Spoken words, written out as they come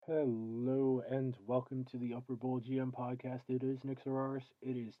Hello and welcome to the Upper Bowl GM podcast. It is Nick Zararis.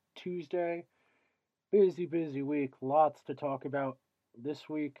 It is Tuesday. Busy week. Lots to talk about this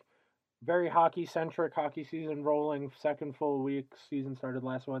week. Very hockey centric. Hockey season rolling. Second full week. Season started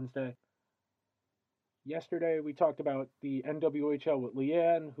last Wednesday. Yesterday we talked about the NWHL with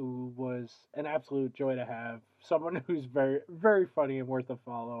Leanne, who was an absolute joy to have. Someone who's very funny and worth a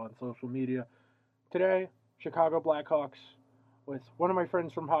follow on social media. Today, Chicago Blackhawks with one of my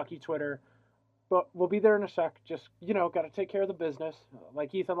friends from hockey Twitter. But we'll be there in a sec. Just, got to take care of the business.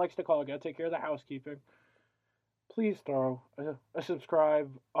 Like Ethan likes to call it, got to take care of the housekeeping. Please throw a subscribe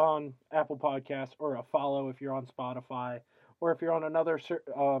on Apple Podcasts or a follow if you're on Spotify. Or if you're on another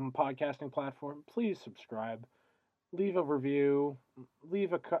podcasting platform, please subscribe. Leave a review.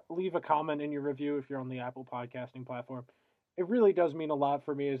 Leave a comment in your review if you're on the Apple podcasting platform. It really does mean a lot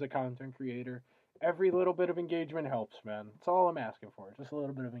for me as a content creator. Every little bit of engagement helps, man. That's all I'm asking for. Just a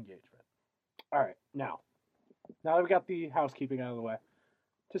little bit of engagement. All right, now that we've got the housekeeping out of the way,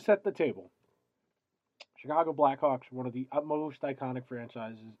 to set the table, Chicago Blackhawks, one of the most iconic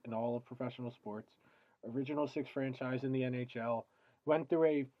franchises in all of professional sports, original six franchise in the NHL, went through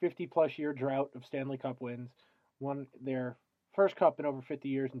a 50-plus year drought of Stanley Cup wins, won their first cup in over 50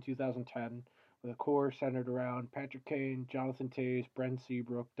 years in 2010, with a core centered around Patrick Kane, Jonathan Toews, Brent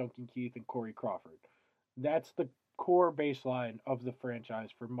Seabrook, Duncan Keith, and Corey Crawford. That's the core baseline of the franchise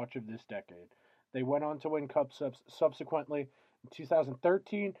for much of this decade. They went on to win cups subsequently in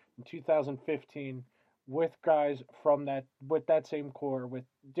 2013 and 2015 with guys from that same core with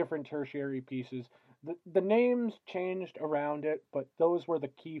different tertiary pieces. The names changed around it, but those were the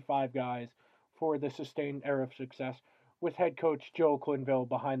key five guys for the sustained era of success with head coach Joe Quenneville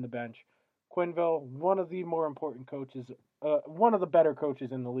behind the bench. Quenneville, one of the more important coaches, one of the better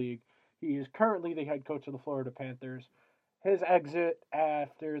coaches in the league. He is currently the head coach of the Florida Panthers. His exit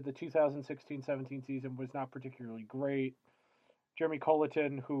after the 2016-17 season was not particularly great. Jeremy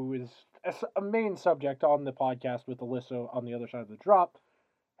Colleton, who is a main subject on the podcast with Alyssa on the other side of the drop,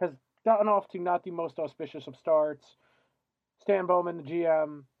 has gotten off to not the most auspicious of starts. Stan Bowman, the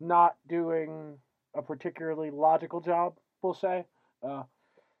GM, not doing a particularly logical job, we'll say.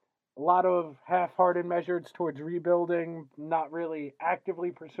 A lot of half-hearted measures towards rebuilding, not really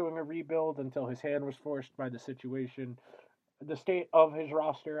actively pursuing a rebuild until his hand was forced by the situation. The state of his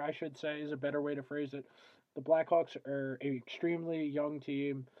roster, I should say, is a better way to phrase it. The Blackhawks are an extremely young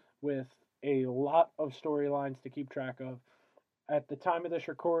team with a lot of storylines to keep track of. At the time of this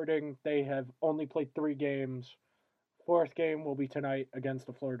recording, they have only played 3 games. Fourth game will be tonight against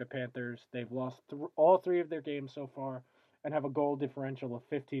the Florida Panthers. They've lost all 3 of their games so far and have a goal differential of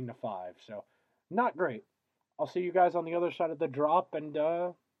 15-5. So, not great. I'll see you guys on the other side of the drop, and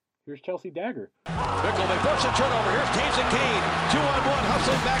here's Chelsea Dagger. Bickle, they force a turnover. Here's Taves and Kane. 2-on-1,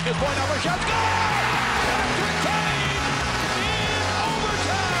 hustling back his point over. Shot, score! Patrick Kane in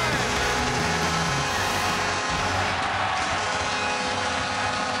overtime!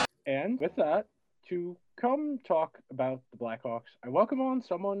 And with that, to come talk about the Blackhawks, I welcome on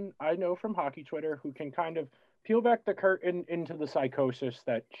someone I know from hockey Twitter who can kind of peel back the curtain into the psychosis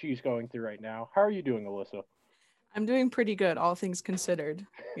that she's going through right now. How are you doing, Alyssa? I'm doing pretty good, all things considered.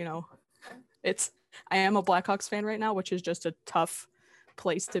 I am a Blackhawks fan right now, which is just a tough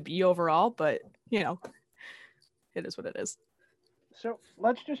place to be overall, but it is what it is. So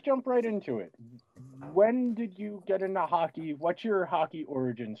let's just jump right into it. When did you get into hockey? What's your hockey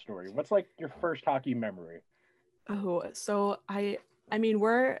origin story? What's like your first hockey memory? Oh, so I mean,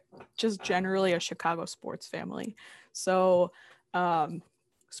 we're just generally a Chicago sports family. So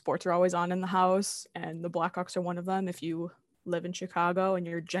sports are always on in the house, and the Blackhawks are one of them. If you live in Chicago and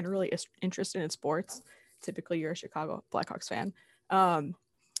you're generally interested in sports, typically you're a Chicago Blackhawks fan. And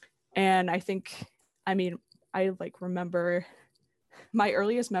I remember my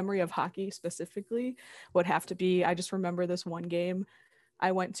earliest memory of hockey specifically would have to be, I just remember this one game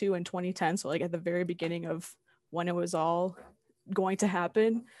I went to in 2010. So like at the very beginning of when it was all going to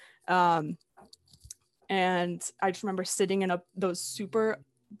happen. And I just remember sitting in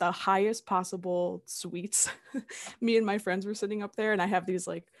the highest possible suites. Me and my friends were sitting up there, and I have these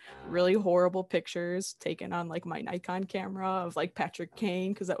like really horrible pictures taken on like my Nikon camera of like Patrick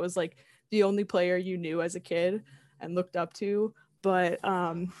Kane, because that was like the only player you knew as a kid and looked up to. But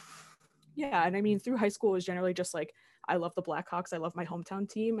yeah, and I mean through high school it was generally just like I love the Blackhawks, I love my hometown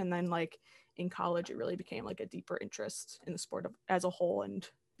team, and then like in college it really became like a deeper interest in the sport as a whole and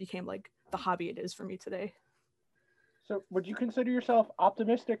became like the hobby it is for me today. So would you consider yourself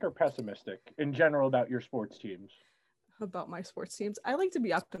optimistic or pessimistic in general about your sports teams? About my sports teams, I like to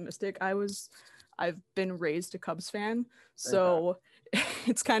be optimistic. I've been raised a Cubs fan, so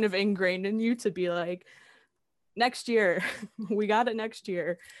it's kind of ingrained in you to be like, next year, we got it next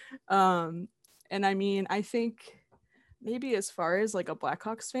year. And I mean, I think maybe as far as like a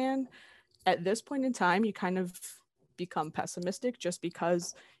Blackhawks fan, at this point in time, you kind of become pessimistic just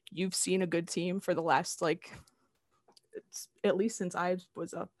because you've seen a good team for the last, like, it's at least since I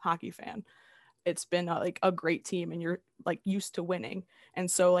was a hockey fan. It's been like a great team and you're like used to winning. And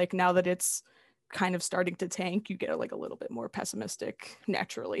so like now that it's kind of starting to tank, you get like a little bit more pessimistic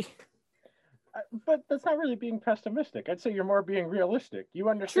naturally. But that's not really being pessimistic. I'd say you're more being realistic. You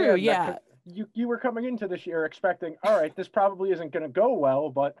understand. True, yeah. You were coming into this year expecting, all right, this probably isn't going to go well,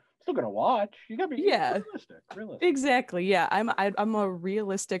 but still going to watch. You got to be realistic. Exactly. Yeah, I'm a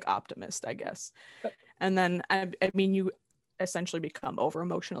realistic optimist, I guess. And then I mean, you essentially become over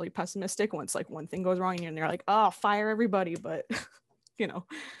emotionally pessimistic once like one thing goes wrong and you're like, oh, fire everybody. But you know,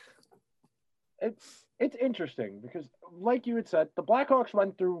 it's interesting because, like you had said, the Blackhawks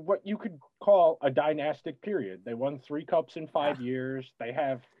went through what you could call a dynastic period. They won 3 cups in 5 years. They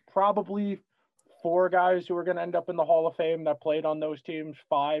have probably 4 guys who are going to end up in the Hall of Fame that played on those teams.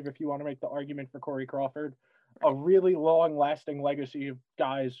 5, if you want to make the argument for Corey Crawford. A really long-lasting legacy of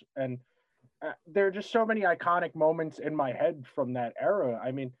guys, and there are just so many iconic moments in my head from that era.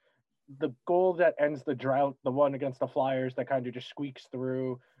 I mean, the goal that ends the drought, the one against the Flyers that kind of just squeaks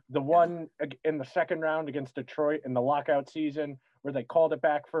through, the one in the second round against Detroit in the lockout season where they called it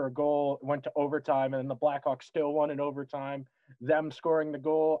back for a goal, went to overtime, and then the Blackhawks still won in overtime. Them scoring the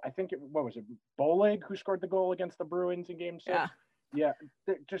goal. I think what was it, Bolig who scored the goal against the Bruins in Game 6? Yeah,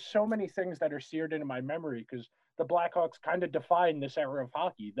 just so many things that are seared into my memory because the Blackhawks kind of defined this era of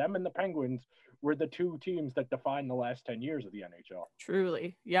hockey. Them and the Penguins were the 2 teams that defined the last 10 years of the NHL.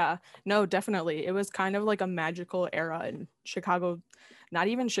 Truly. Yeah. No, definitely. It was kind of like a magical era in Chicago, not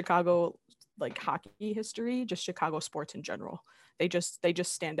even Chicago like hockey history, just Chicago sports in general. They just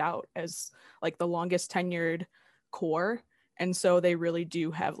stand out as like the longest tenured core. And so they really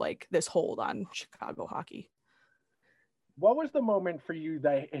do have like this hold on Chicago hockey. What was the moment for you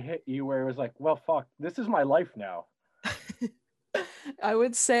that it hit you where it was like, well, fuck, this is my life now? I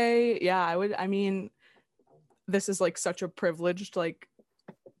would say, yeah, I mean, this is like such a privileged like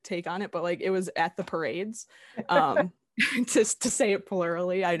take on it, but like it was at the parades. Just to say it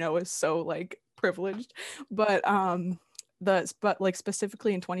plurally, I know is so like privileged, but like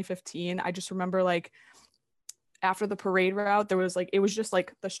specifically in 2015, I just remember like after the parade route, there was like, it was just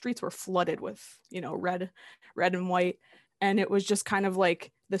like the streets were flooded with, you know, red and white. And it was just kind of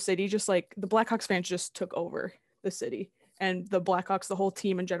like the city, just like the Blackhawks fans just took over the city, and the Blackhawks, the whole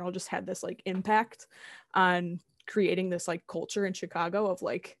team in general, just had this like impact on creating this like culture in Chicago of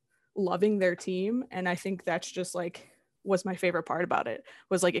like loving their team. And I think that's just like was my favorite part about it,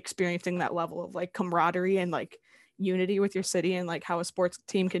 was like experiencing that level of like camaraderie and like unity with your city, and like how a sports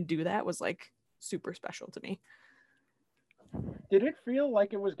team can do that was like super special to me. Did it feel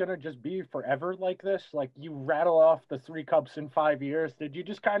like it was going to just be forever like this? Like you rattle off the 3 cups in 5 years. Did you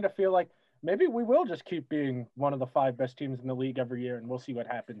just kind of feel like maybe we will just keep being one of the 5 best teams in the league every year and we'll see what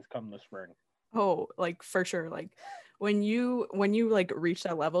happens come the spring? Oh, like for sure. Like when you like reach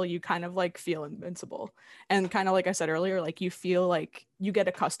that level, you kind of like feel invincible. And kind of like I said earlier, like you feel like you get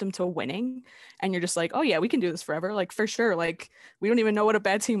accustomed to winning and you're just like, oh yeah, we can do this forever. Like for sure. Like we don't even know what a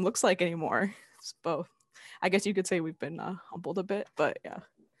bad team looks like anymore. It's both. I guess you could say we've been humbled a bit, but yeah.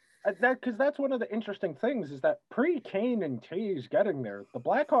 Because that's one of the interesting things is that pre-Kane and Taves getting there, the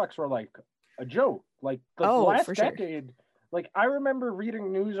Blackhawks were like a joke. Like the last decade, sure. Like I remember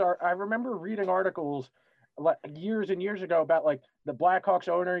reading articles like years and years ago about like the Blackhawks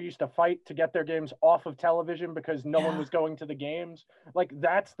owner used to fight to get their games off of television because no one was going to the games. Like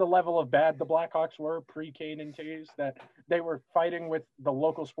that's the level of bad the Blackhawks were pre-Kane and Taves, that they were fighting with the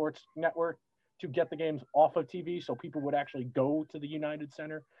local sports network to get the games off of TV so people would actually go to the United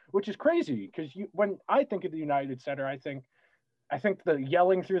Center, which is crazy because when I think of the United Center, I think the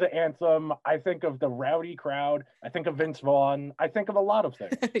yelling through the anthem, I think of the rowdy crowd, I think of Vince Vaughn, I think of a lot of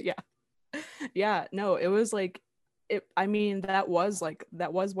things. Yeah, no, it was like, I mean, that was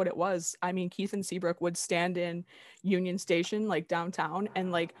what it was. I mean, Keith and Seabrook would stand in Union Station, like downtown,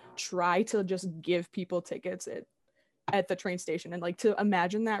 and like try to just give people tickets at the train station, and like to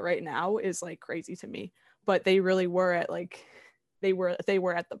imagine that right now is like crazy to me. But they really were at like they were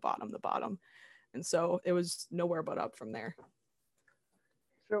at the bottom, and so it was nowhere but up from there.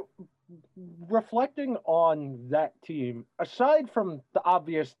 So reflecting on that team, aside from the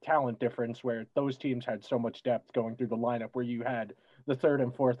obvious talent difference where those teams had so much depth going through the lineup, where you had the third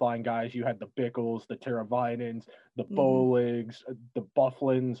and fourth line guys, you had the Bickles, the Teravainens, the Boligs, the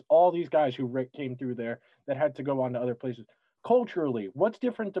Bufflins, all these guys who came through there that had to go on to other places. culturally, what's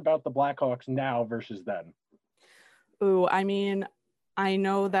different about the Blackhawks now versus then? Ooh, I mean, I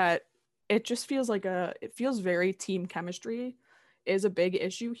know that it just feels like it feels very team chemistry is a big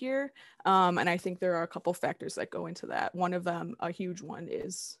issue here. And I think there are a couple factors that go into that. One of them, a huge one,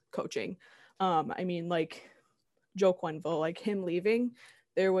 is coaching. I mean, like Joe Quenneville, like him leaving,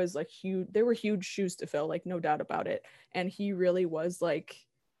 there were huge shoes to fill, like no doubt about it. And he really was like,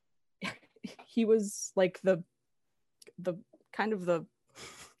 he was like the kind of the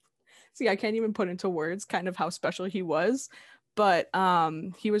see, I can't even put into words kind of how special he was, but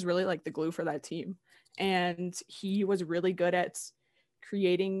he was really like the glue for that team. And he was really good at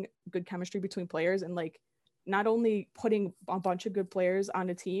creating good chemistry between players and like not only putting a bunch of good players on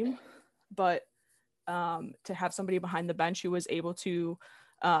a team, but to have somebody behind the bench who was able to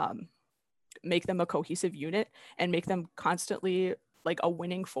make them a cohesive unit and make them constantly like a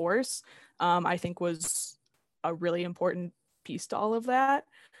winning force, I think was a really important piece to all of that.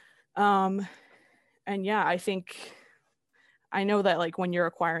 And yeah, I know that like when you're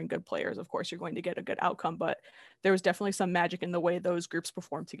acquiring good players, of course, you're going to get a good outcome, but there was definitely some magic in the way those groups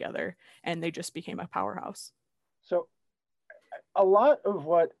performed together and they just became a powerhouse. So a lot of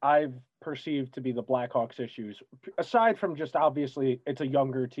what I've perceived to be the Blackhawks issues, aside from just obviously it's a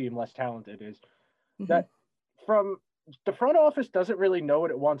younger team, less talented, is that from the front office doesn't really know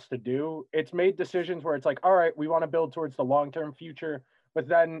what it wants to do. It's made decisions where it's like, all right, we want to build towards the long-term future, but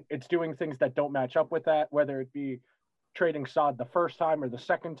then it's doing things that don't match up with that, whether it be trading Saad the first time or the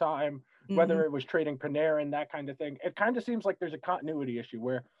second time, whether it was trading Panarin, that kind of thing. It kind of seems like there's a continuity issue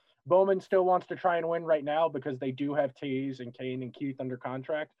where Bowman still wants to try and win right now because they do have Taves and Kane and Keith under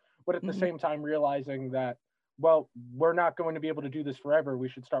contract, but at the same time realizing that, well, we're not going to be able to do this forever. We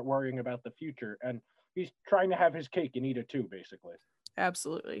should start worrying about the future. And he's trying to have his cake and eat it too, basically.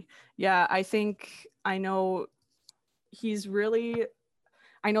 Absolutely. Yeah, I know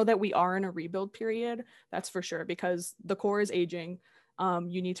that we are in a rebuild period, that's for sure, because the core is aging.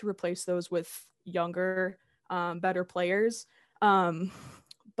 You need to replace those with younger, better players.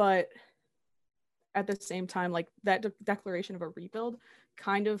 But at the same time, like that declaration of a rebuild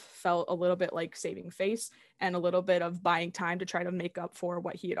kind of felt a little bit like saving face and a little bit of buying time to try to make up for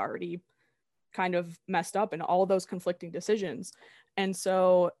what he had already kind of messed up and all those conflicting decisions. And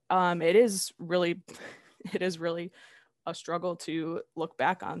so it is really a struggle to look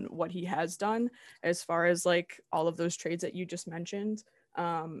back on what he has done as far as like all of those trades that you just mentioned.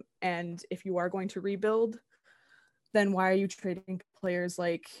 And if you are going to rebuild, then why are you trading players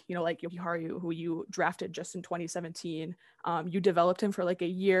like, like Jokiharju, who you drafted just in 2017? You developed him for like a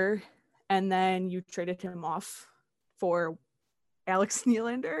year and then you traded him off for Alex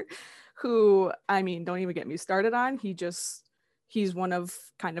Nylander, who, I mean, don't even get me started on. He's one of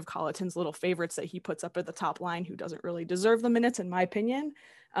kind of Colleton's little favorites that he puts up at the top line, who doesn't really deserve the minutes, in my opinion.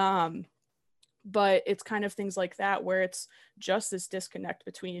 But it's kind of things like that where it's just this disconnect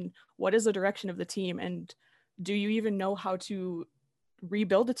between what is the direction of the team and do you even know how to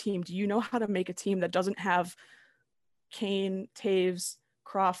rebuild a team? Do you know how to make a team that doesn't have Kane, Taves,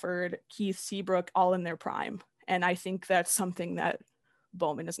 Crawford, Keith, Seabrook all in their prime? And I think that's something that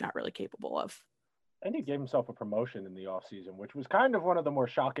Bowman is not really capable of. And he gave himself a promotion in the offseason, which was kind of one of the more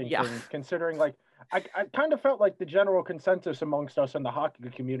shocking things, considering like I kind of felt like the general consensus amongst us in the hockey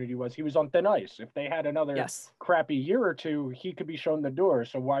community was he was on thin ice. If they had another crappy year or two, he could be shown the door.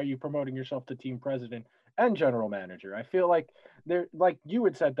 So why are you promoting yourself to team president and general manager? I feel like there, like you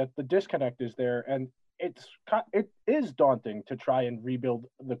had said, that the disconnect is there, and it is daunting to try and rebuild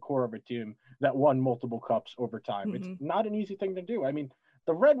the core of a team that won multiple cups over time. It's not an easy thing to do. I mean,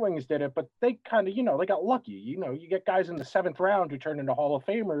 the Red Wings did it, but they kind of, they got lucky. You get guys in the 7th round who turn into Hall of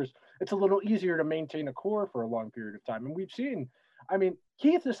Famers. It's a little easier to maintain a core for a long period of time. And we've seen, I mean,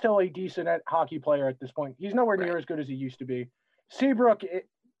 Keith is still a decent hockey player at this point. He's nowhere near as good as he used to be. Seabrook,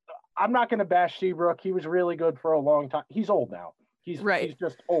 I'm not going to bash Seabrook. He was really good for a long time. He's old now. He's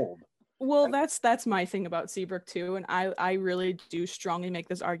just old. Well, that's my thing about Seabrook too. And I really do strongly make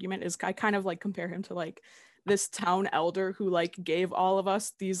this argument is I kind of like compare him to like this town elder who like gave all of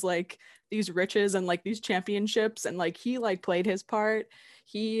us these riches and like these championships, and like he like played his part,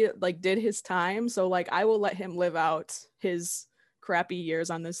 he like did his time, so like I will let him live out his crappy years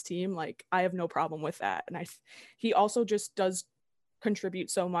on this team. Like I have no problem with that. And he also just does contribute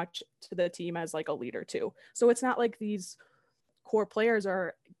so much to the team as like a leader too. So it's not like these core players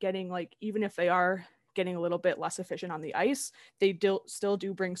are getting like, even if they are getting a little bit less efficient on the ice, they still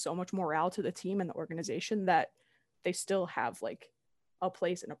do bring so much morale to the team and the organization that they still have like a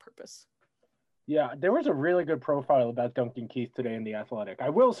place and a purpose. Yeah, there was a really good profile about Duncan Keith today in The Athletic. I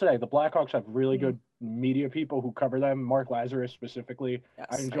will say the Blackhawks have really Mhm. good media people who cover them. Mark Lazarus specifically. Yes,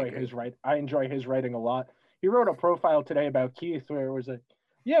 I agree. I enjoy his writing a lot. He wrote a profile today about Keith where it was a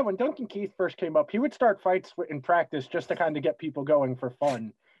yeah, when Duncan Keith first came up, he would start fights in practice just to kind of get people going for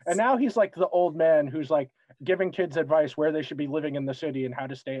fun. And now he's like the old man who's like giving kids advice where they should be living in the city and how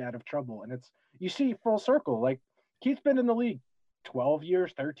to stay out of trouble. And it's you see full circle. Like Keith's been in the league 12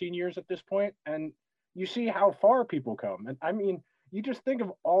 years, 13 years at this point, and you see how far people come. And I mean, you just think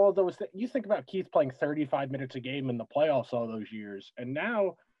of all of those you think about Keith playing 35 minutes a game in the playoffs all those years, and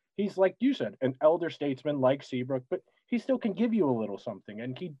now he's like you said, an elder statesman like Seabrook, but he still can give you a little something,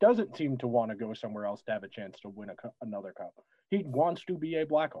 and he doesn't seem to want to go somewhere else to have a chance to win another cup. He wants to be a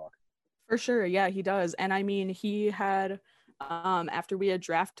Blackhawk. For sure, yeah, he does. And I mean, he had after we had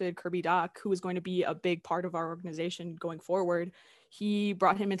drafted Kirby Doc, who was going to be a big part of our organization going forward, he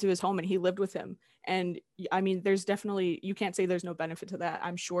brought him into his home and he lived with him. And I mean, there's definitely you can't say there's no benefit to that.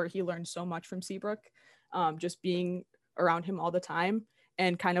 I'm sure he learned so much from Seabrook, just being around him all the time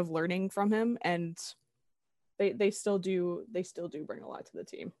and kind of learning from him. And they still do bring a lot to the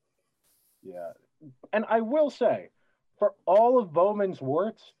team. Yeah. And I will say, for all of Bowman's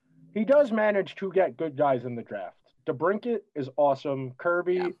warts, he does manage to get good guys in the draft. DeBrincat is awesome.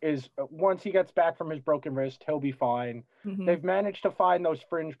 Kirby Yeah. is, once he gets back from his broken wrist, he'll be fine. Mm-hmm. They've managed to find those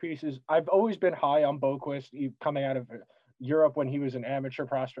fringe pieces. I've always been high on Boquist coming out of Europe when he was an amateur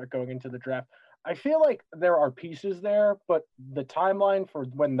prospect going into the draft. I feel like there are pieces there, but the timeline for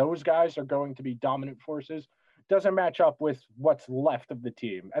when those guys are going to be dominant forces doesn't match up with what's left of the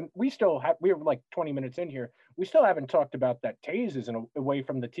team. And we're like 20 minutes in here. We still haven't talked about that Taze is away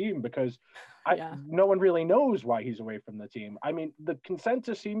from the team because no one really knows why he's away from the team. I mean, the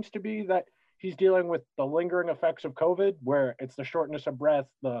consensus seems to be that he's dealing with the lingering effects of COVID, where it's the shortness of breath,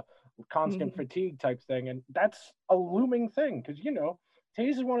 the constant fatigue type thing. And that's a looming thing because,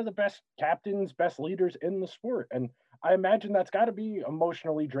 Taze is one of the best captains, best leaders in the sport. And I imagine that's got to be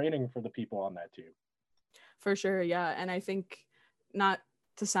emotionally draining for the people on that team. For sure, yeah. And I think, not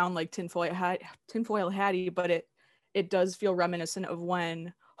to sound like tinfoil hatty, but it does feel reminiscent of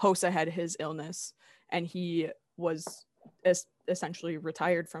when Hossa had his illness and he was essentially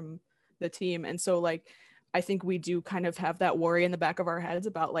retired from the team. And so like I think we do kind of have that worry in the back of our heads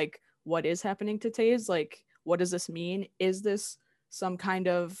about like what is happening to Taze. Like, what does this mean? Is this some kind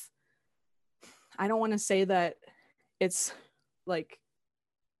of, I don't want to say that it's like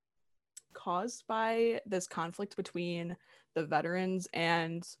caused by this conflict between the veterans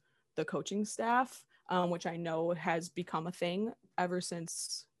and the coaching staff, which I know has become a thing ever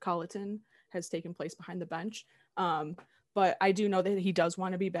since Colleton has taken place behind the bench. But I do know that he does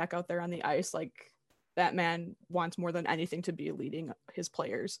want to be back out there on the ice. Like, that man wants more than anything to be leading his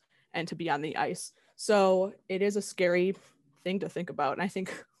players and to be on the ice. So it is a scary thing to think about. And I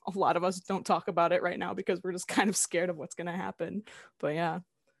think a lot of us don't talk about it right now because we're just kind of scared of what's going to happen. But yeah.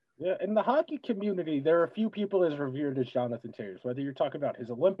 Yeah, in the hockey community, there are a few people as revered as Jonathan Toews, whether you're talking about his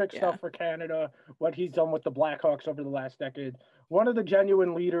Olympic stuff for Canada, what he's done with the Blackhawks over the last decade. One of the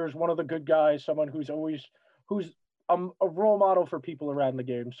genuine leaders, one of the good guys, someone who's a role model for people around the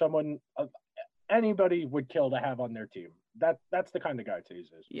game, someone anybody would kill to have on their team. That's the kind of guy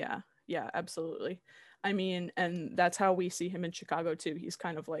Toews is. Yeah, absolutely. I mean, and that's how we see him in Chicago too. He's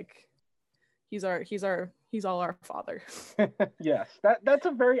kind of like, he's all our father. Yes, that's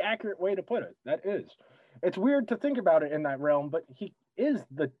a very accurate way to put it. That is. It's weird to think about it in that realm, but he is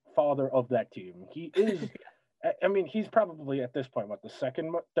the father of that team. He is. I mean, he's probably at this point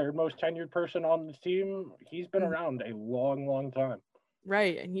the third most tenured person on the team. He's been around a long, long time.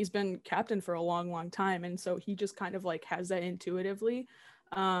 Right, and he's been captain for a long, long time, and so he just kind of like has that intuitively,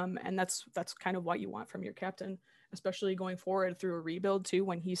 and that's kind of what you want from your captain, especially going forward through a rebuild too,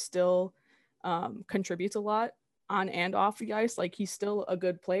 when he still contributes a lot on and off the ice. Like, he's still a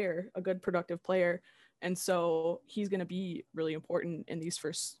good player, a good productive player, and so he's going to be really important in these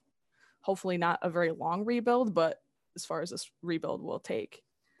first, hopefully not a very long rebuild, but as far as this rebuild will take.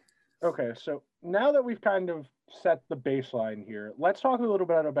 Okay, so now that we've kind of set the baseline here, let's talk a little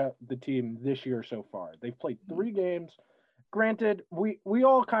bit about the team this year so far. They've played 3 games. Granted, we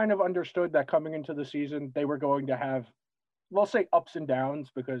all kind of understood that coming into the season, they were going to have, we'll say, ups and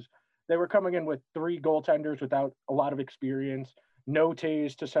downs, because they were coming in with 3 goaltenders without a lot of experience, no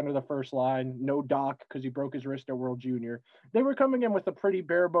Taze to center the first line, no Doc because he broke his wrist at World Junior. They were coming in with a pretty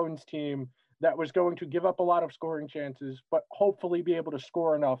bare bones team that was going to give up a lot of scoring chances, but hopefully be able to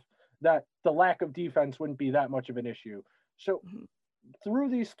score enough that the lack of defense wouldn't be that much of an issue. So through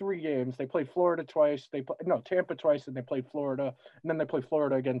these 3 games, they played Florida twice. Tampa twice, and they played Florida, and then they play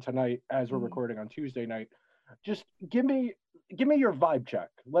Florida again tonight as we're Mhm. recording on Tuesday night. Just give me your vibe check.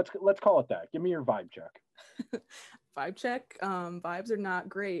 Let's call it that. Give me your vibe check. Vibe check. Vibes are not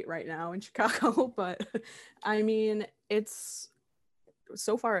great right now in Chicago, but I mean, it's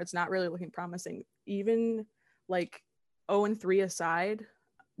so far it's not really looking promising. Even like 0-3 aside,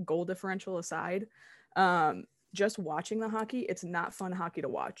 goal differential aside, just watching the hockey, it's not fun hockey to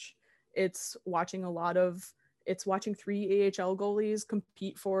watch. It's watching it's watching 3 AHL goalies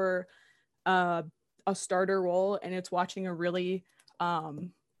compete for a starter role, and it's watching a really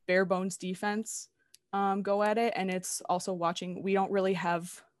bare bones defense go at it, and it's also watching, we don't really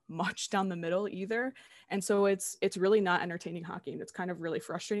have much down the middle either, and so it's really not entertaining hockey, and it's kind of really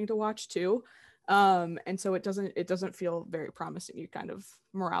frustrating to watch too. And so it doesn't feel very promising. You kind of,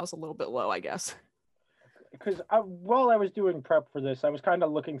 morale's a little bit low, I guess. Because while I was doing prep for this, I was kind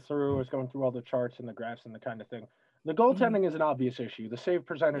of looking through, I was going through all the charts and the graphs and the kind of thing. The goaltending is an obvious issue. The save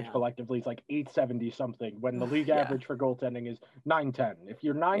percentage Yeah. collectively is like 870 something, when the league Yeah. average for goaltending is 910. If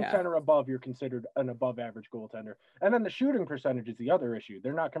you're 910 or above, you're considered an above average goaltender. And then the shooting percentage is the other issue.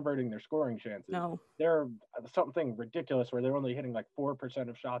 They're not converting their scoring chances. No. They're something ridiculous where they're only hitting like 4%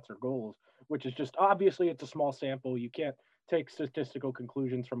 of shots or goals, which is just, obviously it's a small sample. You can't take statistical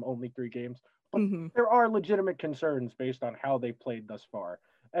conclusions from only 3 games. But there are legitimate concerns based on how they played thus far.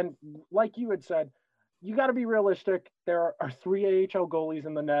 And like you had said, you got to be realistic. There are 3 AHL goalies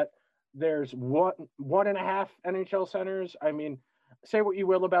in the net. There's one and a half NHL centers. I mean, say what you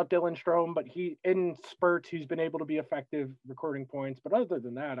will about Dylan Strome, but in spurts, he's been able to be effective recording points. But other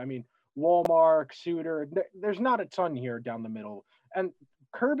than that, I mean, Walmark, Suter, there's not a ton here down the middle. And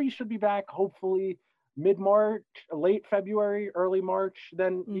Kirby should be back, hopefully, mid-March, late February, early March.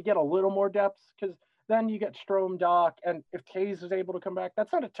 Then you get a little more depth, because then you get Strome, Doc, and if Taves is able to come back,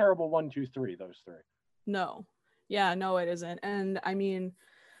 that's not a terrible 1-2-3, those 3. No. Yeah, no, it isn't. And I mean,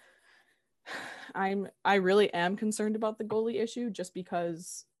 I really am concerned about the goalie issue, just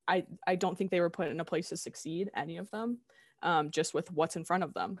because I don't think they were put in a place to succeed, any of them, just with what's in front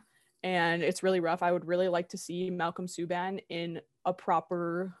of them. And it's really rough. I would really like to see Malcolm Subban in a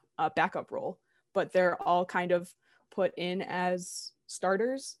proper backup role, but they're all kind of put in as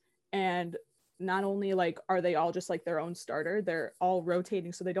starters. And not only like are they all just like their own starter, they're all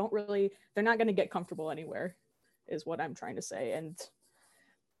rotating, so they're not going to get comfortable anywhere, is what I'm trying to say. And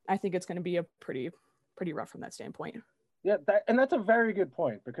I think it's going to be a pretty rough from that standpoint. Yeah, that's a very good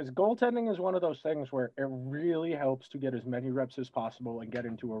point, because goaltending is one of those things where it really helps to get as many reps as possible and get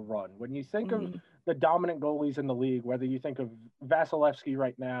into a run. When you think of the dominant goalies in the league, whether you think of Vasilevsky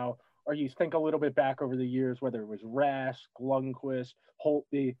right now, or you think a little bit back over the years, whether it was Rask, Lundqvist,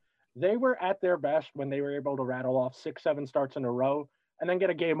 Holtby, they were at their best when they were able to rattle off 6-7 starts in a row and then get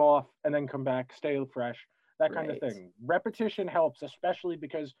a game off and then come back, stay fresh, that kind of thing. Repetition helps, especially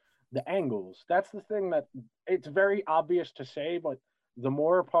because the angles. That's the thing that it's very obvious to say, but the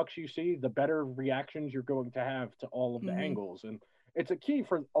more pucks you see, the better reactions you're going to have to all of the angles. And it's a key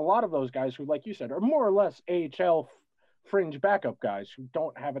for a lot of those guys who, like you said, are more or less AHL fringe backup guys who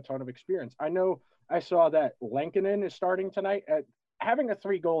don't have a ton of experience. I know I saw that Lankinen is starting tonight. Having a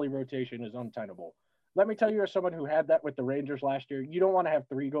 3 goalie rotation is untenable. Let me tell you, as someone who had that with the Rangers last year, you don't want to have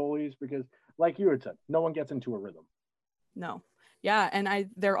 3 goalies because, like you had said, no one gets into a rhythm. No. Yeah, and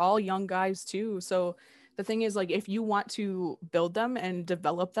they're all young guys too. So the thing is, like, if you want to build them and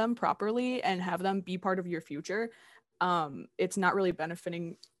develop them properly and have them be part of your future, it's not really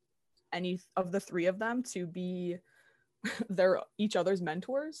benefiting any of the 3 of them to be each other's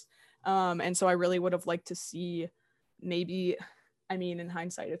mentors. And so I really would have liked to see, maybe, I mean, in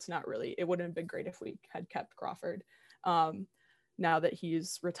hindsight, it wouldn't have been great if we had kept Crawford now that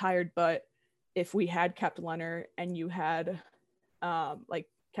he's retired. But if we had kept Leonard and you had like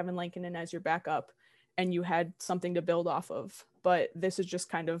Kevin Lankinen as your backup, and you had something to build off of. But this is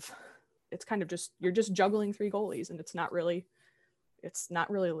just you're just juggling 3 goalies, and it's not really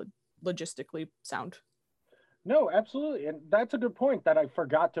logistically sound. No, absolutely. And that's a good point that I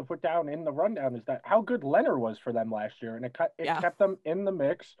forgot to put down in the rundown, is that how good Leonard was for them last year. And it kept them in the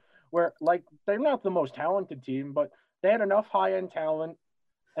mix, where, like, they're not the most talented team, but they had enough high-end talent.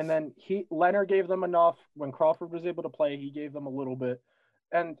 And then Leonard gave them enough. When Crawford was able to play, he gave them a little bit.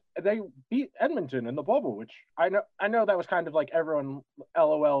 And they beat Edmonton in the bubble, which I know that was kind of like everyone,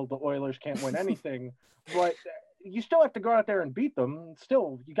 LOL, the Oilers can't win anything. But you still have to go out there and beat them.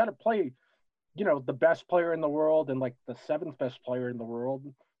 Still, you got to play, the best player in the world and like the 7th best player in the world.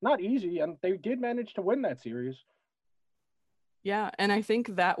 Not easy, and they did manage to win that series. Yeah, and I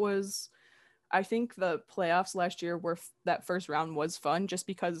think that was I think the playoffs last year that first round was fun just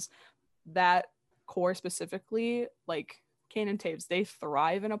because that core specifically, like Kane and Taves, they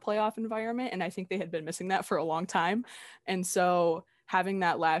thrive in a playoff environment. And I think they had been missing that for a long time. And so having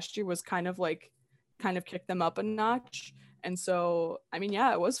that last year was kind of kicked them up a notch. And so, I mean,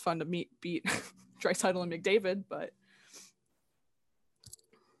 yeah, it was fun to beat Draisaitl and McDavid, but.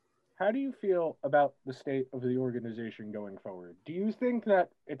 How do you feel about the state of the organization going forward? Do you think that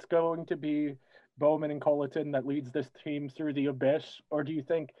it's going to be Bowman and Colliton that leads this team through the abyss? Or do you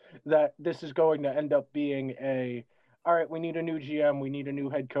think that this is going to end up being all right, we need a new GM, we need a new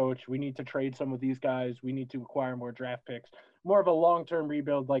head coach, we need to trade some of these guys, we need to acquire more draft picks, more of a long-term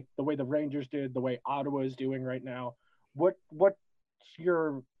rebuild like the way the Rangers did, the way Ottawa is doing right now? What's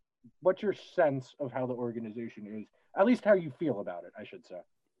your sense of how the organization is? At least how you feel about it, I should say.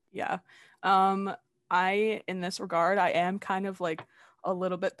 Yeah. In this regard, I am kind of like a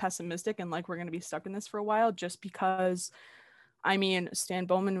little bit pessimistic and like we're going to be stuck in this for a while just because, I mean, Stan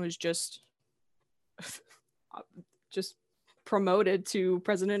Bowman was just promoted to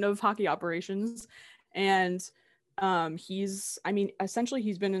president of hockey operations. And essentially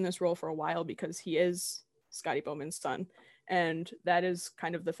he's been in this role for a while because he is Scotty Bowman's son. And that is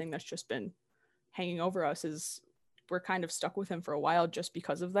kind of the thing that's just been hanging over us is we're kind of stuck with him for a while just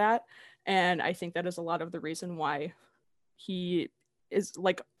because of that. And I think that is a lot of the reason why he is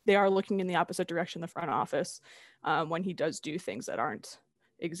like, they are looking in the opposite direction, the front office, when he does do things that aren't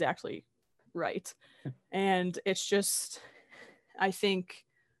exactly right. And it's just, I think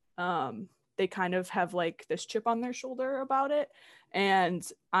they kind of have like this chip on their shoulder about it. And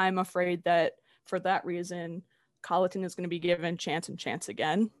I'm afraid that for that reason, Colliton is going to be given chance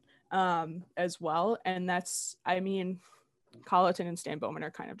again. As well. And that's, I mean, Colliton and Stan Bowman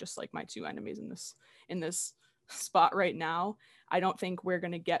are kind of just like my two enemies in this spot right now. I don't think we're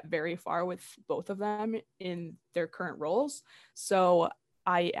going to get very far with both of them in their current roles. So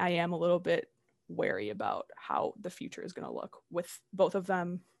I am a little bit wary about how the future is going to look with both of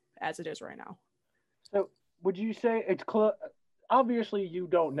them as it is right now. So would you say it's obviously you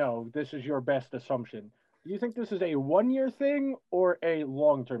don't know, this is your best assumption. Do you think this is a 1-year thing or a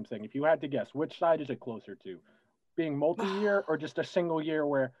long-term thing? If you had to guess, which side is it closer to? Being multi-year or just a single year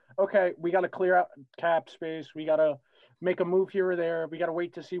where, okay, we got to clear out cap space, we got to make a move here or there, we got to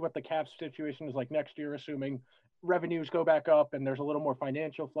wait to see what the cap situation is like next year, assuming revenues go back up and there's a little more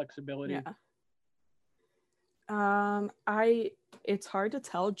financial flexibility? Yeah. It's hard to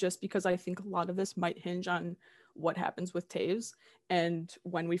tell just because I think a lot of this might hinge on what happens with Taves and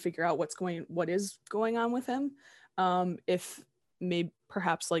when we figure out what is going on with him. If maybe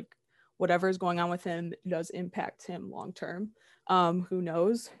perhaps like whatever is going on with him does impact him long term. Who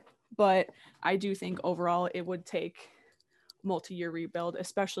knows? But I do think overall it would take multi-year rebuild,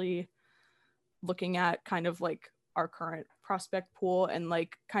 especially looking at kind of like our current prospect pool and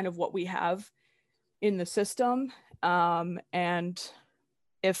like kind of what we have in the system. And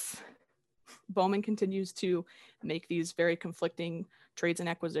if Bowman continues to make these very conflicting trades and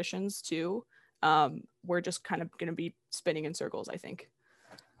acquisitions too, we're just kind of going to be spinning in circles, I think.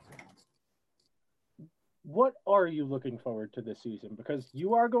 What are you looking forward to this season? Because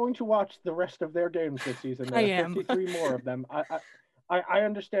you are going to watch the rest of their games this season. There I are am. 53 more of them. I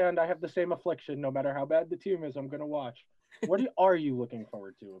understand. I have the same affliction. No matter how bad the team is, I'm going to watch. What are you looking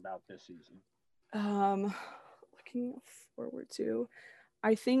forward to about this season? Looking forward to,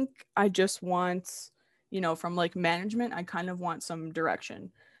 I think I just want, from like management, I kind of want some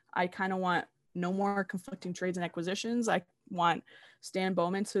direction. I kind of want no more conflicting trades and acquisitions. I want Stan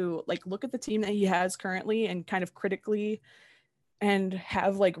Bowman to like look at the team that he has currently and kind of critically and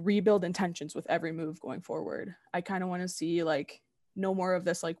have like rebuild intentions with every move going forward. I kind of want to see like no more of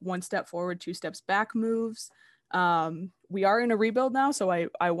this like one step forward, 2 steps back moves. We are in a rebuild now, so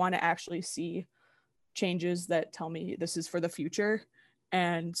I want to actually see changes that tell me this is for the future.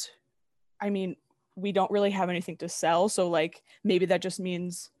 And I mean, we don't really have anything to sell, so like maybe that just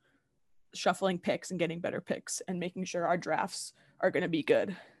means shuffling picks and getting better picks and making sure our drafts are going to be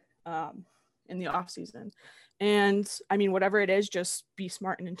good in the off season. And I mean, whatever it is, just be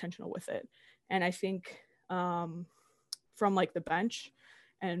smart and intentional with it. And I think from like the bench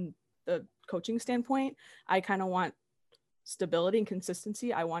and the coaching standpoint, I kind of want stability and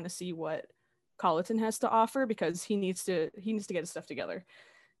consistency. I want to see what Colliton has to offer because he needs to get his stuff together.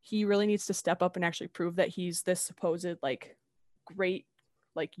 He really needs to step up and actually prove that he's this supposed like great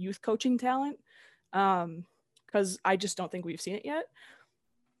like youth coaching talent, because I just don't think we've seen it yet.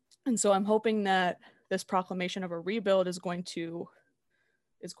 And so I'm hoping that this proclamation of a rebuild is going to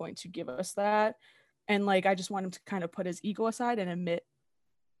give us that. And like I just want him to kind of put his ego aside and admit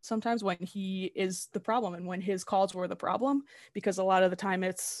sometimes when he is the problem and when his calls were the problem, because a lot of the time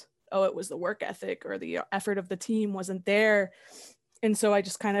it's, oh, it was the work ethic or the effort of the team wasn't there. And so I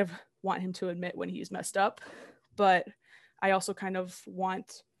just kind of want him to admit when he's messed up. But I also kind of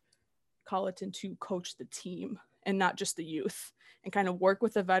want Colleton to coach the team and not just the youth, and kind of work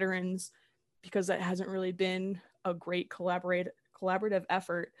with the veterans, because that hasn't really been a great collaborative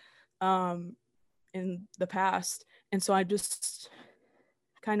effort in the past. And so I just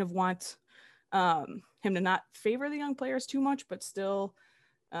kind of want him to not favor the young players too much, but still,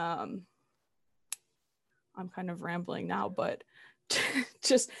 I'm kind of rambling now, but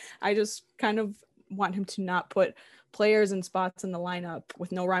I just kind of want him to not put players in spots in the lineup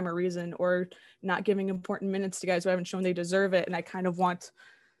with no rhyme or reason, or not giving important minutes to guys who haven't shown they deserve it. And I kind of want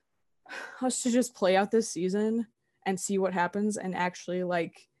us to just play out this season and see what happens, and actually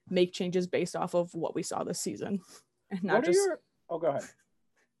like make changes based off of what we saw this season, and not oh, go ahead.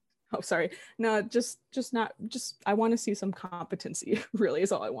 Oh, sorry. No, I want to see some competency, really,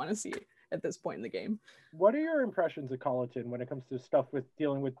 is all I want to see at this point in the game. What are your impressions of Colleton when it comes to stuff with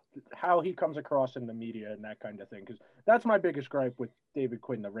dealing with how he comes across in the media and that kind of thing? Because that's my biggest gripe with David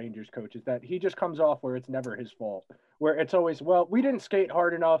Quinn, the Rangers coach, is that he just comes off where it's never his fault, where it's always, well, we didn't skate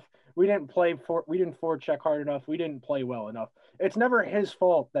hard enough. We didn't forecheck hard enough. We didn't play well enough. It's never his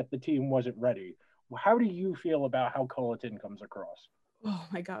fault that the team wasn't ready. How do you feel about how Colleton comes across? Oh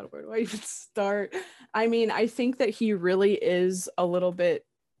my God, where do I even start? I mean, I think that he really is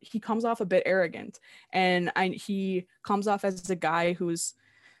he comes off a bit arrogant, and he comes off as a guy who's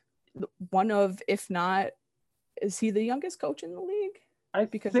one of, if not, is he the youngest coach in the league? I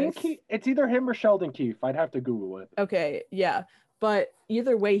think it's either him or Sheldon Keefe. I'd have to Google it. Okay, yeah. But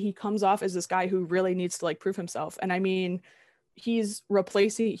either way, he comes off as this guy who really needs to like prove himself. And I mean, he was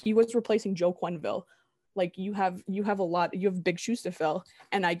replacing Joe Quenneville. Like you have big shoes to fill,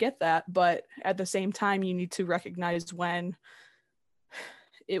 and I get that, but at the same time, you need to recognize when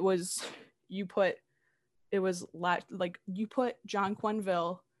you put John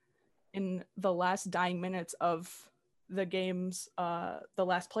Quenneville in the last dying minutes of the game's the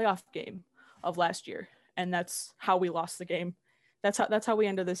last playoff game of last year, and that's how we lost the game. That's how we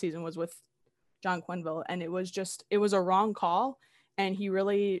ended the season, was with John Quenneville, and it was a wrong call, and he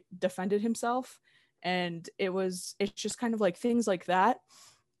really defended himself. And it's just kind of like things like that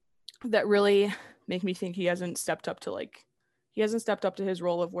really make me think he hasn't stepped up to his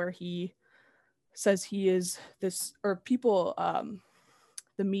role of where he says he is this, or people,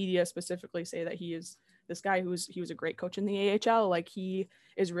 the media specifically say that he is this guy he was a great coach in the AHL. Like he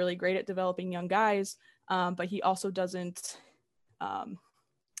is really great at developing young guys, but he also doesn't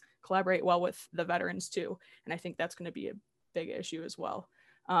collaborate well with the veterans too. And I think that's going to be a big issue as well.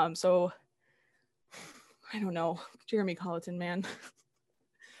 So I don't know, Jeremy Colleton, man.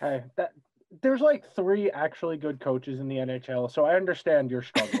 Hey, there's like 3 actually good coaches in the NHL, so I understand your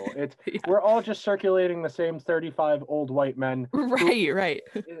struggle. It's yeah. We're all just circulating the same 35 old white men. Right.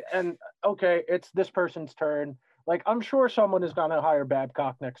 And okay, it's this person's turn. Like, I'm sure someone is going to hire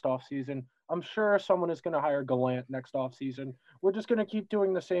Babcock next offseason. I'm sure someone is going to hire Gallant next offseason. We're just going to keep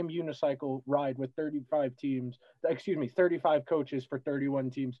doing the same unicycle ride with 35 coaches for 31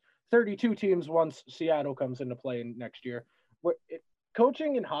 teams, 32 teams once Seattle comes into play next year.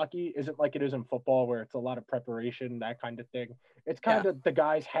 Coaching in hockey isn't like it is in football, where it's a lot of preparation, that kind of thing. It's kind of the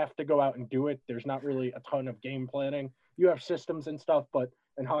guys have to go out and do it. There's not really a ton of game planning. You have systems and stuff, but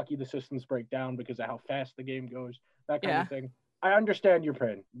in hockey, the systems break down because of how fast the game goes, that kind of thing. I understand your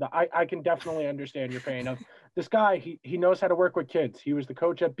pain. I can definitely understand your pain of this guy. He knows how to work with kids. He was the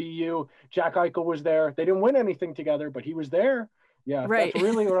coach at BU. Jack Eichel was there. They didn't win anything together, but he was there. Yeah, right. That's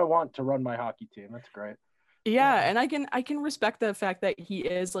really what I want to run my hockey team. That's great. Yeah, and I can respect the fact that he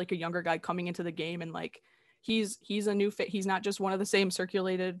is like a younger guy coming into the game, and like he's a new fit. He's not just one of the same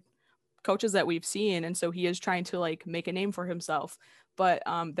circulated coaches that we've seen, and so he is trying to like make a name for himself. But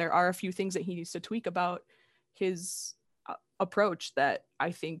there are a few things that he needs to tweak about his approach that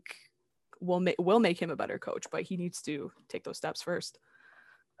I think will make him a better coach, but he needs to take those steps first.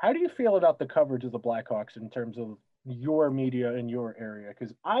 How do you feel about the coverage of the Blackhawks in terms of your media in your area?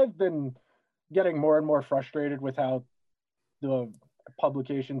 Because I've been getting more and more frustrated with how the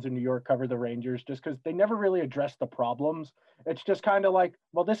publications in New York cover the Rangers, just because they never really address the problems. It's just kind of like,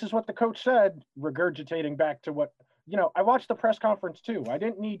 well, this is what the coach said, regurgitating back to what, I watched the press conference too. I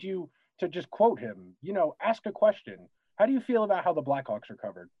didn't need you to just quote him, ask a question. How do you feel about how the Blackhawks are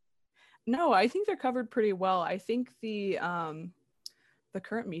covered? No, I think they're covered pretty well. I think the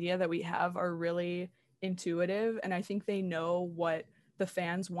current media that we have are really intuitive, and I think they know what the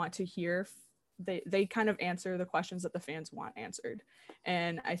fans want to hear they kind of answer the questions that the fans want answered.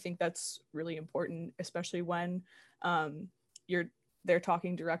 And I think that's really important, especially when they're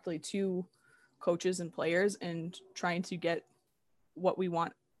talking directly to coaches and players and trying to get what we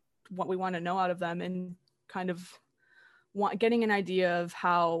want to know out of them, and kind of getting an idea of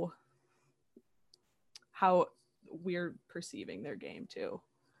how we're perceiving their game too.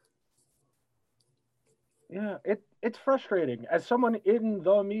 Yeah, it's frustrating. As someone in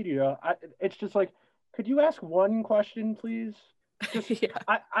the media, it's just like, could you ask one question, please? Just, Yeah.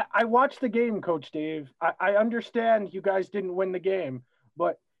 I watched the game, Coach Dave. I understand you guys didn't win the game,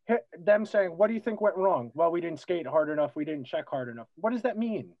 but them saying, what do you think went wrong? Well, we didn't skate hard enough. We didn't check hard enough. What does that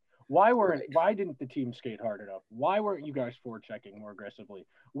mean? Why didn't the team skate hard enough? Why weren't you guys forechecking more aggressively?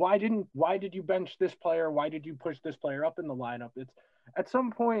 Why did you bench this player? Why did you push this player up in the lineup? It's at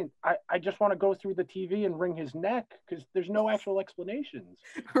some point, I just want to go through the TV and wring his neck because there's no actual explanations.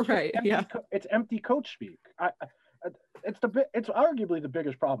 Right. Yeah. It's empty coach speak. It's arguably the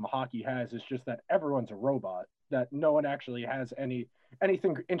biggest problem hockey has is just that everyone's a robot, that no one actually has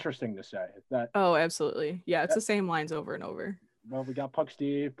anything interesting to say. Oh, absolutely. Yeah, it's the same lines over and over. Well, we got pucks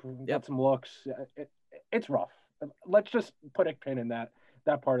deep, we got some looks. It's rough. Let's just put a pin in that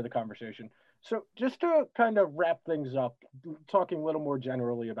part of the conversation. So just to kind of wrap things up, talking a little more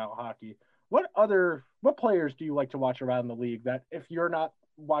generally about hockey, what players do you like to watch around the league that if you're not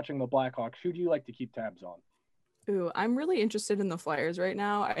watching the Blackhawks, who do you like to keep tabs on? Ooh, I'm really interested in the Flyers right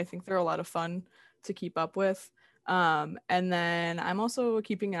now. I think they're a lot of fun to keep up with. And then I'm also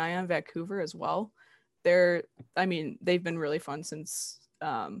keeping an eye on Vancouver as well. They've been really fun since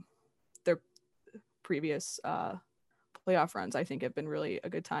their previous playoff runs. I think have been really a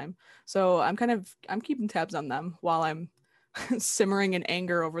good time. So I'm keeping tabs on them while I'm simmering in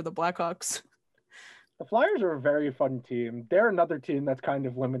anger over the Blackhawks. The Flyers are a very fun team. They're another team that's kind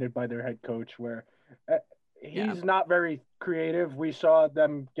of limited by their head coach, where he's not very creative. We saw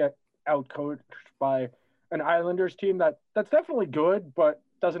them get outcoached by an Islanders team that's definitely good, but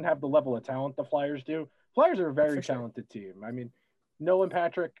doesn't have the level of talent the Flyers do. Flyers are a very talented team. I mean, Nolan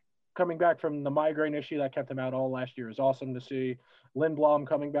Patrick coming back from the migraine issue that kept him out all last year is awesome to see. Lindblom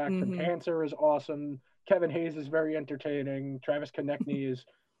coming back from cancer is awesome. Kevin Hayes is very entertaining. Travis Konechny is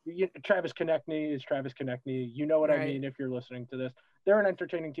Travis Konechny. You know what I mean if you're listening to this. They're an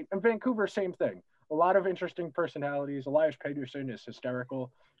entertaining team. And Vancouver, same thing. A lot of interesting personalities. Elias Pettersson is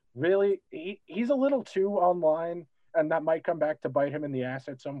hysterical. Really, he's a little too online, and that might come back to bite him in the ass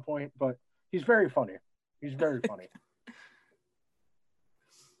at some point, but he's very funny. He's very funny.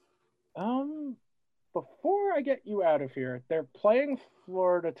 Before I get you out of here, they're playing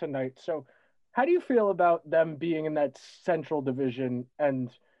Florida tonight. So how do you feel about them being in that Central Division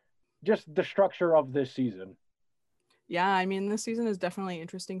and just the structure of this season? Yeah, I mean, this season is definitely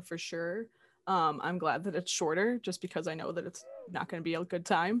interesting for sure. I'm glad that it's shorter just because I know that it's not going to be a good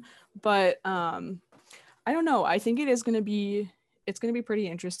time. But I don't know. I think it's going to be pretty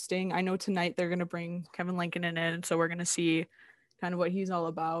interesting. I know tonight they're going to bring Kevin Lankinen in, so we're going to see kind of what he's all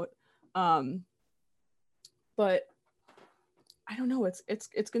about. But I don't know.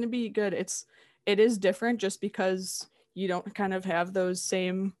 It's going to be good. It is different just because you don't kind of have those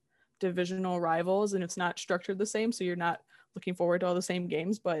same divisional rivals and it's not structured the same. So you're not looking forward to all the same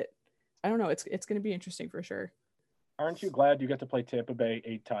games, but I don't know. It's going to be interesting for sure. Aren't you glad you get to play Tampa Bay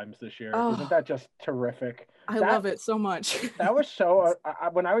 8 times this year? Isn't that just terrific? I love it so much. That was so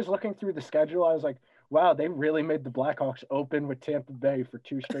when I was looking through the schedule, I was like, wow, they really made the Blackhawks open with Tampa Bay for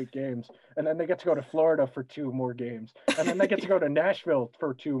 2 straight games. And then they get to go to Florida for 2 more games. And then they get to go to Nashville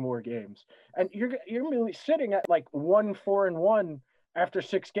for 2 more games. And you're really sitting at like 1-4-1 after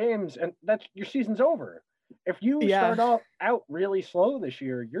 6 games, and that's your season's over. If you start out really slow this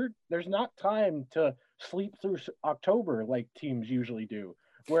year, there's not time to sleep through October like teams usually do,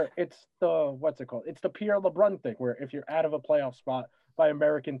 where it's it's the Pierre LeBrun thing, where if you're out of a playoff spot by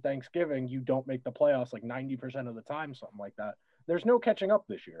American Thanksgiving, you don't make the playoffs like 90% of the time, something like that. There's no catching up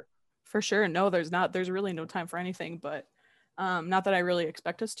this year. For sure. No, there's not. There's really no time for anything, but not that I really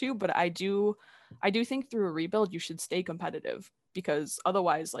expect us to, but I do think through a rebuild, you should stay competitive, because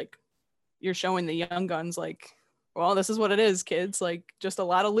otherwise, like, you're showing the young guns, like, well, this is what it is, kids. Like, just a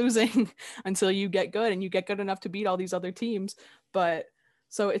lot of losing until you get good, and you get good enough to beat all these other teams. But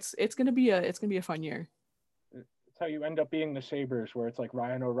so it's gonna be a fun year. It's how you end up being the Sabres, where it's like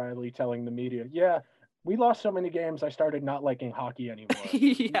Ryan O'Reilly telling the media, "Yeah, we lost so many games, I started not liking hockey anymore."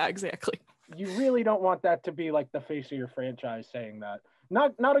 Yeah, exactly. You really don't want that to be like the face of your franchise saying that.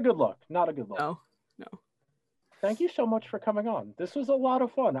 Not a good look. Not a good look. No. Thank you so much for coming on. This was a lot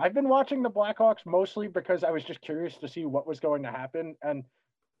of fun. I've been watching the Blackhawks mostly because I was just curious to see what was going to happen. And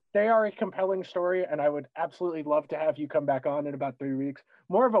they are a compelling story, and I would absolutely love to have you come back on in about 3 weeks.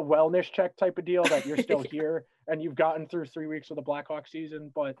 More of a wellness check type of deal that you're still here and you've gotten through 3 weeks of the Blackhawks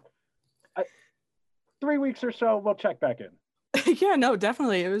season. But 3 weeks or so, we'll check back in. Yeah, no,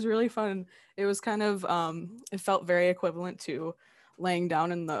 definitely. It was really fun. It was kind of it felt very equivalent to laying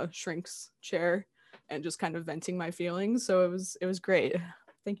down in the shrink's chair and just kind of venting my feelings. So it was great.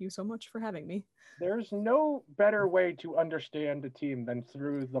 Thank you so much for having me. There's no better way to understand a team than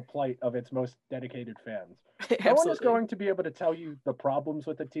through the plight of its most dedicated fans. No one is going to be able to tell you the problems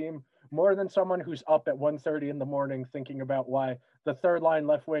with the team more than someone who's up at 1:30 in the morning thinking about why the third line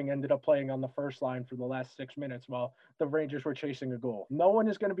left wing ended up playing on the first line for the last 6 minutes while the Rangers were chasing a goal. No one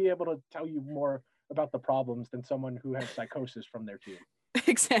is going to be able to tell you more about the problems than someone who has psychosis from their team.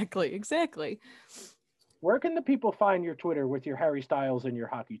 Exactly. Where can the people find your Twitter with your Harry Styles and your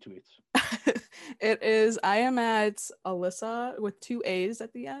hockey tweets? I am at Alyssa with 2 A's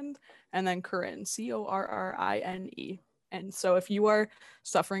at the end, and then Corrine, Corrine. And so if you are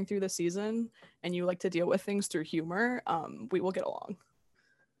suffering through the season and you like to deal with things through humor, we will get along.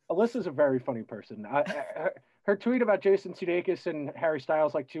 Alyssa's a very funny person. Her tweet about Jason Sudeikis and Harry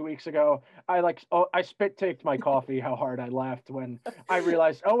Styles like 2 weeks ago, I spit taked my coffee how hard I laughed when I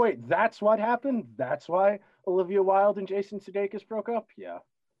realized, oh wait, that's what happened? That's why Olivia Wilde and Jason Sudeikis broke up? Yeah.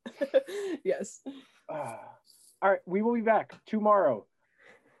 Yes. All right, we will be back tomorrow.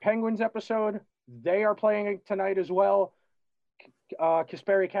 Penguins episode. They are playing tonight as well.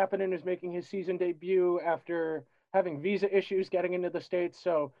 Kasperi Kapanen is making his season debut after having visa issues getting into the States.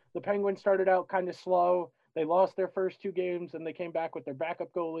 So the Penguins started out kind of slow. They lost their first 2 games and they came back with their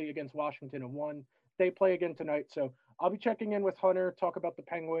backup goalie against Washington and won. They play again tonight. So I'll be checking in with Hunter, talk about the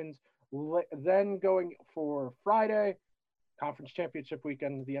Penguins. Then going for Friday, conference championship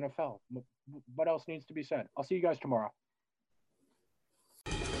weekend of the NFL. What else needs to be said? I'll see you guys tomorrow.